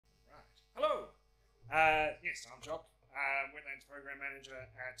Yes, I'm Jock, Wetlands Program Manager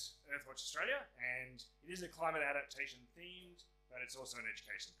at Earthwatch Australia, and it is a climate adaptation themed, but it's also an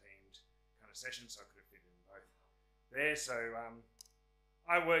education themed kind of session, so I could have fit in both there. So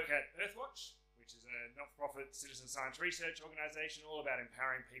I work at Earthwatch, which is a not-for-profit citizen science research organisation all about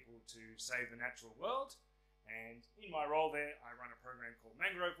empowering people to save the natural world. And in my role there, I run a program called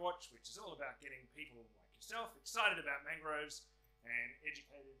MangroveWatch, which is all about getting people like yourself excited about mangroves and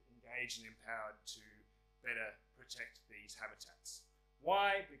educated, engaged and empowered to better protect these habitats.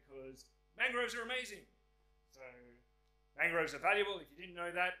 Why? Because mangroves are amazing. So mangroves are valuable. If you didn't know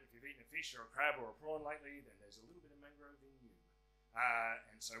that, if you've eaten a fish or a crab or a prawn lately, then there's a little bit of mangrove in you.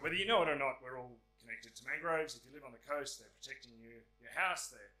 And so whether you know it or not, we're all connected to mangroves. If you live on the coast, they're protecting your house,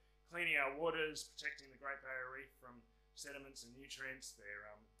 they're cleaning our waters, protecting the Great Barrier Reef from sediments and nutrients. They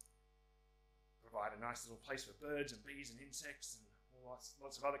provide a nice little place for birds and bees and insects and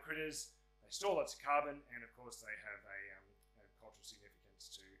lots of other critters. They store lots of carbon, and of course they have a cultural significance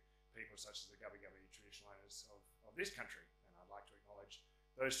to people such as the Gubbi traditional owners of this country. And I'd like to acknowledge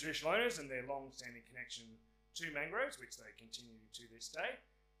those traditional owners and their long-standing connection to mangroves, which they continue to this day.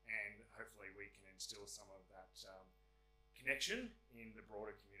 And hopefully we can instill some of that connection in the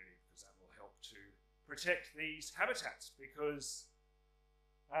broader community, because that will help to protect these habitats. Because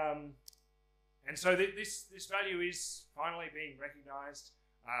and so this value is finally being recognised.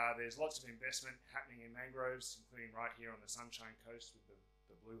 There's lots of investment happening in mangroves, including right here on the Sunshine Coast with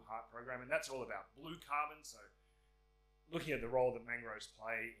the Blue Heart program, and that's all about blue carbon. So looking at the role that mangroves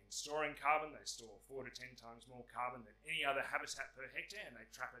play in storing carbon, they store 4 to 10 times more carbon than any other habitat per hectare, and they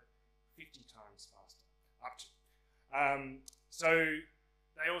trap it 50 times faster, up to. So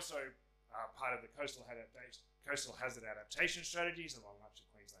they also are part of the coastal hazard adaptation strategies along much of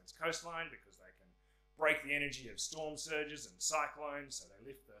Queensland's coastline, because they can break the energy of storm surges and cyclones. So they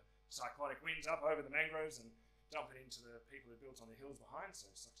lift the cyclonic winds up over the mangroves and dump it into the people who built on the hills behind, so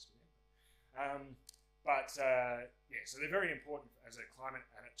it sucks for them. Yeah, so they're very important as a climate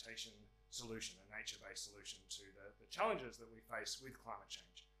adaptation solution, a nature-based solution to the challenges that we face with climate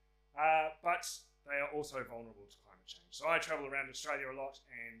change. But they are also vulnerable to climate change. So I travel around Australia a lot,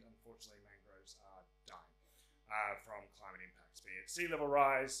 and unfortunately mangroves are dying from climate impacts, be it sea level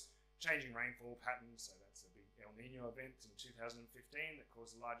rise, changing rainfall patterns. So that's a big El Nino event in 2015 that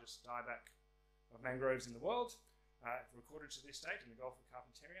caused the largest dieback of mangroves in the world, recorded to this date in the Gulf of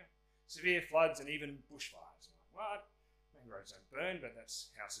Carpentaria. Severe floods and even bushfires. Like, what? Mangroves don't burn, but that's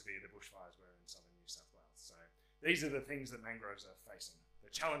how severe the bushfires were in southern New South Wales. So these are the things that mangroves are facing,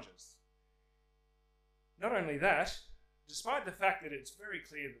 the challenges. Not only that, despite the fact that it's very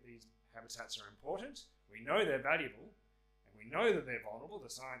clear that these habitats are important, we know they're valuable, and we know that they're vulnerable.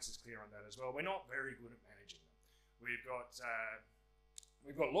 The science is clear on that as well. We're not very good at managing them.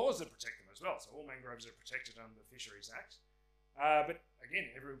 We've got laws that protect them as well. So all mangroves are protected under the Fisheries Act. But again,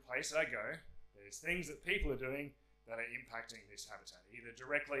 every place I go, there's things that people are doing that are impacting this habitat, either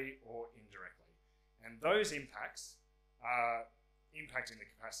directly or indirectly. And those impacts are impacting the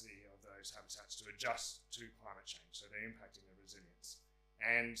capacity of those habitats to adjust to climate change. So they're impacting the resilience.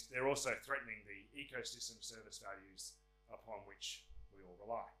 And they're also threatening the ecosystem service values upon which we all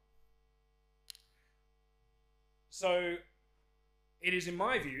rely. So it is in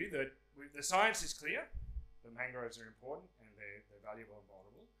my view that the science is clear, that mangroves are important and they're valuable and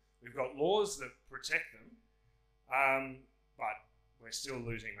vulnerable. We've got laws that protect them, but we're still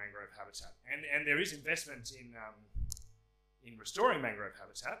losing mangrove habitat. And there is investment in restoring mangrove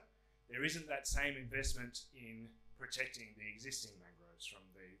habitat. There isn't that same investment in protecting the existing mangroves from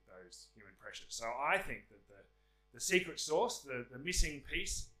those human pressures. So I think that the secret sauce, the missing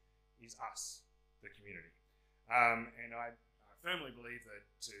piece, is us, the community. And I firmly believe that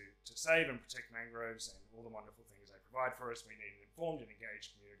to save and protect mangroves and all the wonderful things they provide for us, we need an informed and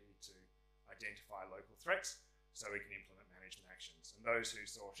engaged community to identify local threats so we can implement management actions. And those who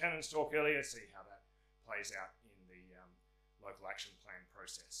saw Shannon's talk earlier see how that plays out in the local action plan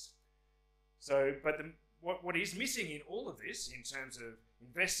process. So, but what is missing in all of this, in terms of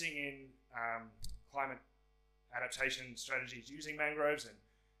investing in climate adaptation strategies using mangroves and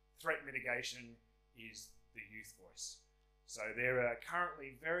threat mitigation, is the youth voice. So there are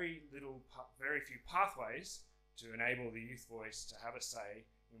currently very few pathways to enable the youth voice to have a say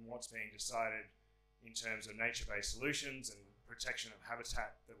in what's being decided in terms of nature-based solutions and protection of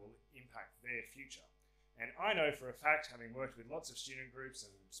habitat that will impact their future. And I know for a fact, having worked with lots of student groups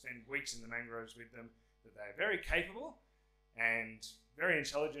and spent weeks in the mangroves with them, that they're very capable and very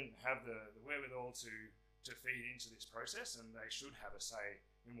intelligent, have the wherewithal to feed into this process, and they should have a say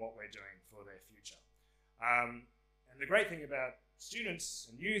in what we're doing for their future. And the great thing about students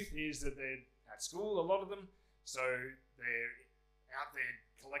and youth is that they're at school, a lot of them, So they're out there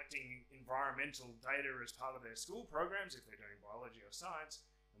collecting environmental data as part of their school programs if they're doing biology or science,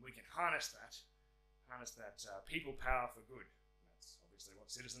 and we can harness that people power for good. That's obviously what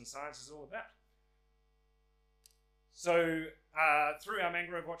citizen science is all about. So through our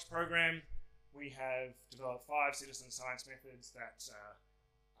MangroveWatch program, we have developed 5 citizen science methods that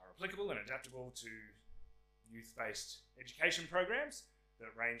are applicable and adaptable to youth-based education programs that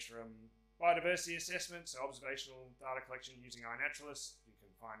range from biodiversity assessment, so observational data collection using iNaturalist. You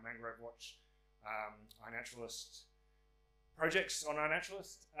can find MangroveWatch iNaturalist projects on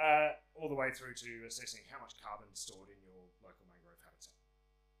iNaturalist, all the way through to assessing how much carbon is stored in your local mangrove habitat.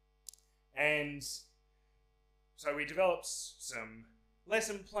 And so we developed some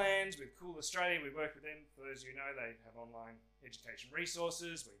lesson plans with Cool Australia. We work with them. For those of you who know, they have online education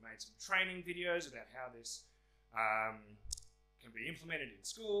resources. We made some training videos about how this can be implemented in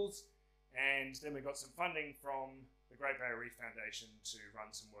schools. And then we got some funding from the Great Barrier Reef Foundation to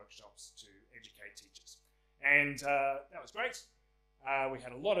run some workshops to educate teachers. And that was great. We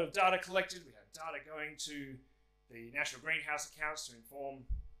had a lot of data collected. We had data going to the National Greenhouse Accounts to inform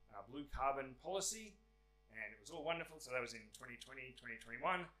our blue carbon policy. And it was all wonderful. So that was in 2020,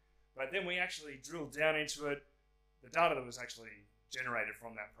 2021. But then we actually drilled down into it. The data that was actually generated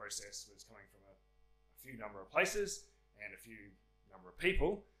from that process was coming from a few number of places and a few number of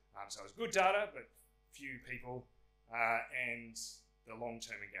people. So it was good data, but few people, and the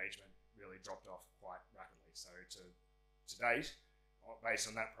long-term engagement really dropped off quite rapidly. So to date, based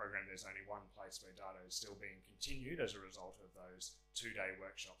on that program, there's only one place where data is still being continued as a result of those 2-day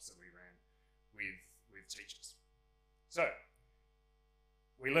workshops that we ran with teachers. So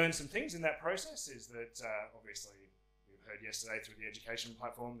we learned some things in that process. Is that obviously we've heard yesterday through the education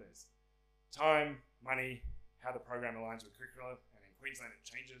platform, there's time, money, how the program aligns with curricula, and in Queensland it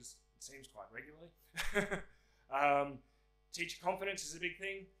changes, it seems, quite regularly. Teacher confidence is a big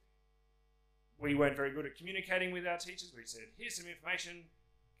thing. We weren't very good at communicating with our teachers. We said, here's some information,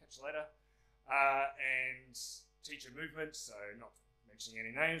 catch you later. And teacher movement, so not mentioning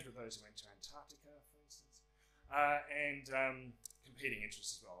any names, but those who went to Antarctica, for instance. And competing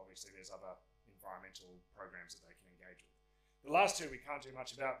interests as well. Obviously, there's other environmental programs that they can engage with. The last two we can't do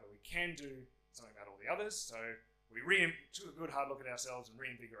much about, but we can do something about all the others. So we took a good hard look at ourselves and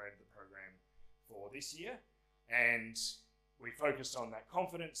reinvigorated the program for this year. And we focused on that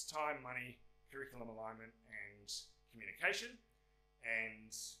confidence, time, money, curriculum alignment, and communication.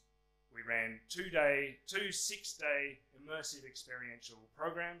 And we ran 2 6-day immersive experiential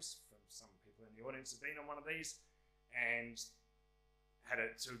programs. From some people in the audience have been on one of these, and had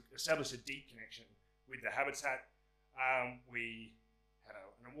to establish a deep connection with the habitat. We had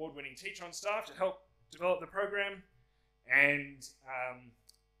an award-winning teacher on staff to help develop the program, and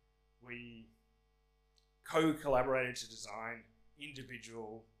we co-collaborated to design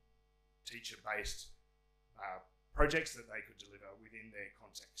individual teacher-based projects that they could deliver within their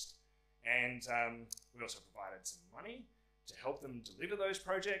context. And we also provided some money to help them deliver those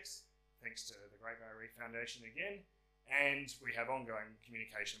projects, thanks to the Great Barrier Reef Foundation again. And we have ongoing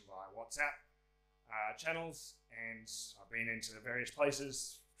communication via WhatsApp channels, and I've been into various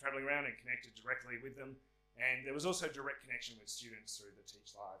places, traveling around and connected directly with them. And there was also direct connection with students through the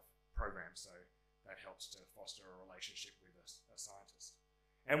Teach Live program, so that helps to foster a relationship with a scientist.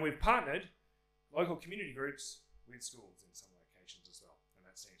 And we've partnered local community groups with schools in some locations as well, and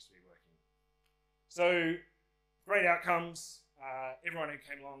that seems to be working. So great outcomes. Everyone who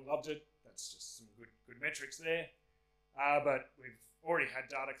came along loved it. That's just some good metrics there. But we've already had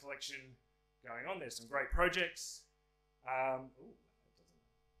data collection going on. There's some great projects. That doesn't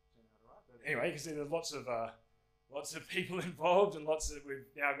turn out right. But anyway, you can see there's lots of people involved, and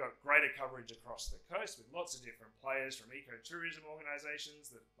we've now got greater coverage across the coast with lots of different players from ecotourism organisations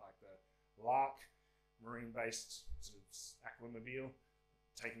that like the Lark marine-based sort of aquamobile,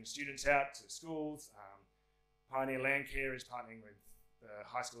 taking students out to schools. Pioneer Landcare is partnering with the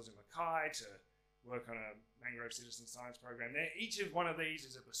high schools in Mackay to work on a mangrove citizen science program there. Each of one of these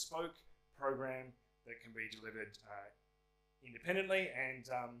is a bespoke program that can be delivered independently, and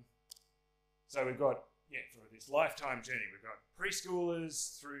so we've got, for this lifetime journey, we've got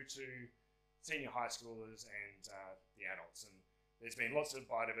preschoolers through to senior high schoolers and the adults, and there's been lots of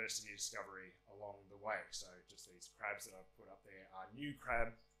biodiversity discovery along the way. So just these crabs that I've put up there are new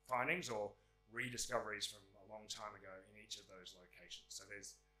crab findings or rediscoveries from a long time ago in each of those locations. So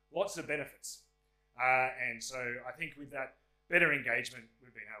there's lots of benefits. And so I think with that better engagement,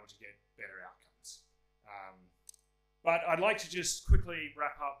 we've been able to get better outcomes. But I'd like to just quickly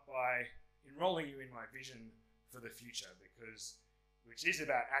wrap up by enrolling you in my vision for the future, which is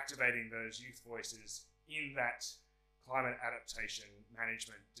about activating those youth voices in that climate adaptation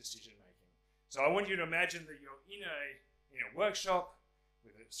management decision making. So I want you to imagine that you're in a workshop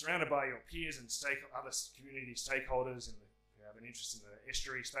surrounded by your peers and other community stakeholders who have an interest in the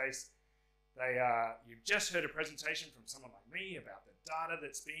estuary space. You've just heard a presentation from someone like me about the data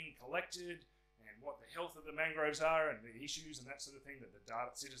that's being collected and what the health of the mangroves are and the issues and that sort of thing that the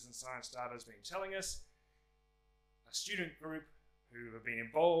citizen science data has been telling us. A student group who have been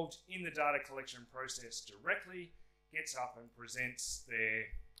involved in the data collection process directly gets up and presents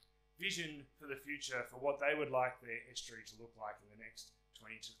their vision for the future for what they would like their estuary to look like in the next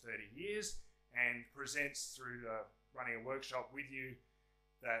 20 to 30 years, and presents through running a workshop with you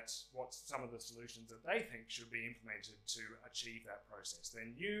what some of the solutions that they think should be implemented to achieve that process.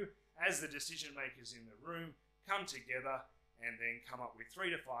 Then you, as the decision makers in the room, come together and then come up with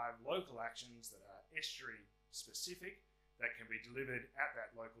 3 to 5 local actions that are estuary specific that can be delivered at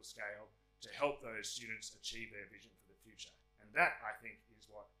that local scale to help those students achieve their vision for the future. And that, I think, is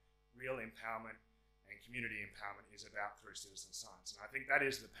what real empowerment and community empowerment is about through citizen science. And I think that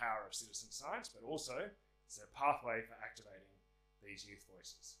is the power of citizen science, but also it's a pathway for activating these youth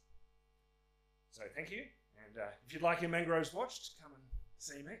voices. So thank you, and if you'd like your mangroves watched, come and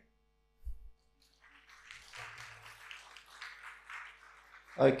see me.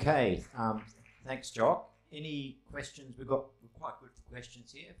 Okay, thanks, Jock. Any questions? We're quite good for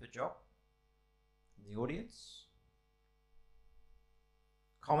questions here for Jock in the audience.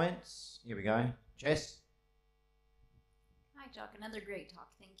 Comments? Here we go. Jess? Hi, Jock. Another great talk.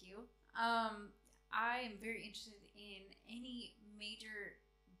 Thank you. I am very interested in any major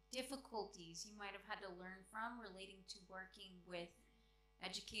difficulties you might have had to learn from relating to working with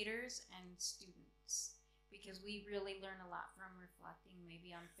educators and students, because we really learn a lot from reflecting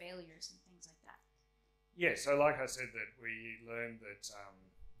maybe on failures and things like that. Yeah, so like I said, that we learned that,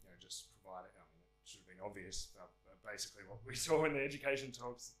 just providing, it should have been obvious, basically what we saw in the education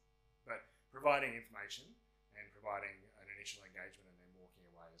talks, but providing information and providing an initial engagement and then walking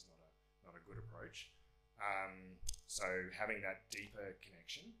away is not a good approach. So having that deeper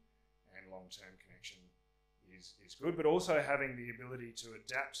connection and long-term connection is good, but also having the ability to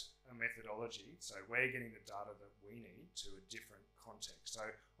adapt a methodology. So we're getting the data that we need to a different context. So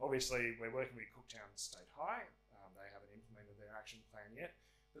obviously we're working with Cooktown State High. They haven't implemented their action plan yet,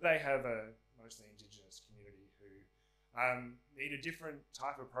 but they have a mostly Indigenous community who need a different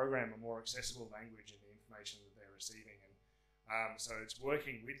type of program, a more accessible language in the information that they're receiving. And so it's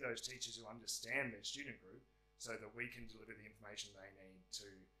working with those teachers who understand their student group so that we can deliver the information they need to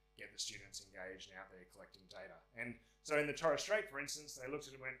get the students engaged now they're collecting data. And so in the Torres Strait, for instance, they looked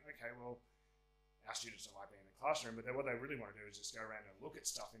at it and went, okay, well, our students don't like being in the classroom, but what they really want to do is just go around and look at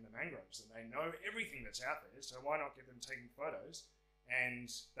stuff in the mangroves, and they know everything that's out there, so why not get them taking photos? And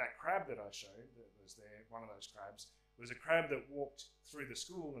that crab that I showed that was there, one of those crabs, was a crab that walked through the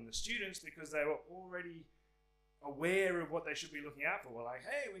school, and the students, because they were already aware of what they should be looking out for, were like,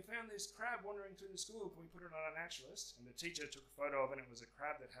 hey, we found this crab wandering through the school, can we put it on a naturalist? And the teacher took a photo of it, and it was a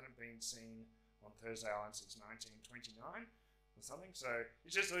crab that hadn't been seen on Thursday Island since 1929 or something. So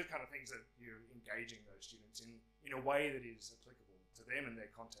it's just those kind of things that you're engaging those students in a way that is applicable to them and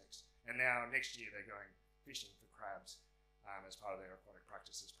their context. And now next year they're going fishing for crabs as part of their aquatic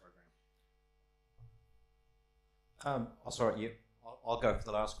practices program. Sorry, I'll go for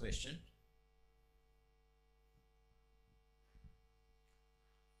the last question.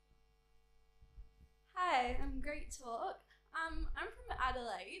 Hi, great talk. I'm from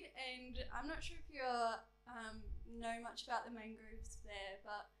Adelaide, and I'm not sure if you know much about the mangroves there,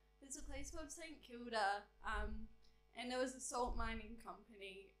 but there's a place called St Kilda, and there was a salt mining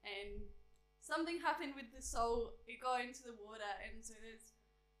company, and something happened with the salt. It got into the water, and so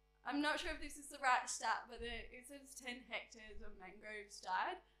I'm not sure if this is the right stat, but it says 10 hectares of mangroves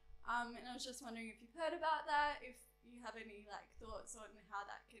died, and I was just wondering if you've heard about that, if you have any thoughts on how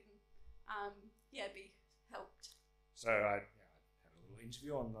that can be helped. So I had a little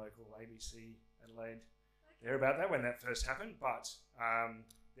interview on local ABC Adelaide there about that when that first happened, but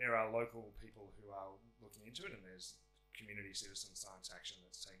there are local people who are looking into it, and there's community citizen science action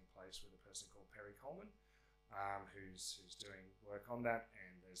that's taking place with a person called Perry Coleman, who's doing work on that,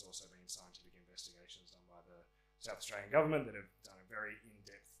 and there's also been scientific investigations done by the South Australian government that have done a very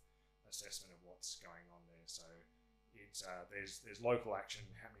in-depth assessment of what's going on there. So it's there's local action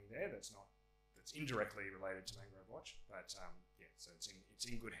happening there that's indirectly related to MangroveWatch, but so it's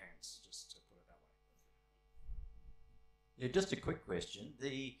in good hands, just to put it that way. Yeah, just a quick question.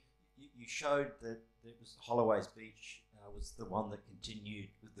 You showed that it was Holloway's Beach was the one that continued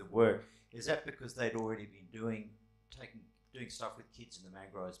with the work. Is that because they'd already been taking doing stuff with kids in the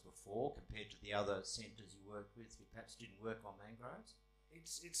mangroves before compared to the other centres you worked with who perhaps didn't work on mangroves?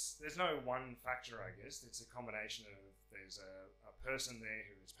 There's no one factor, I guess. It's a combination of there's a person there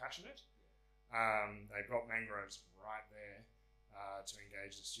who is passionate. They've got mangroves right there to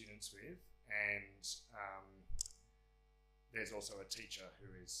engage the students with, and there's also a teacher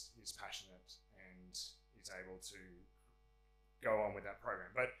who is passionate and is able to go on with that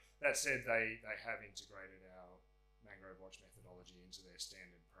program. But that said, they have integrated our MangroveWatch methodology into their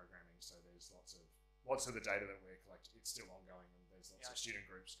standard programming, so there's lots of the data that we're collecting. It's still ongoing, and there's lots of student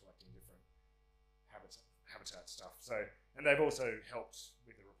groups collecting different habitat stuff. So, and they've also helped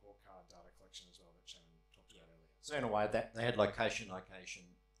with the report card data collection as well that Shannon talked about earlier. So in a way, that they had location.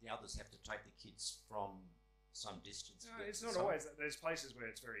 The others have to take the kids from some distance. No, it's not always. There's places where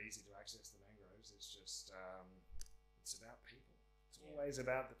it's very easy to access the mangroves. It's just it's about people. It's always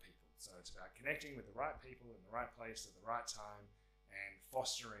about the people. So it's about connecting with the right people in the right place at the right time and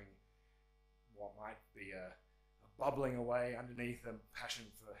fostering what might be a bubbling away underneath a passion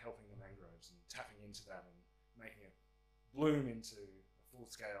for helping the mangroves and tapping into that and making it bloom into a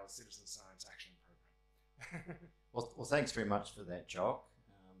full-scale citizen science action program. Well, thanks very much for that, Jock.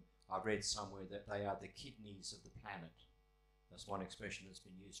 I read somewhere that they are the kidneys of the planet. That's one expression that's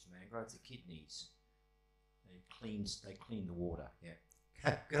been used for mangroves, the kidneys. They clean the water,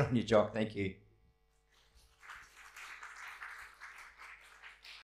 yeah. Good on you, Jock, thank you.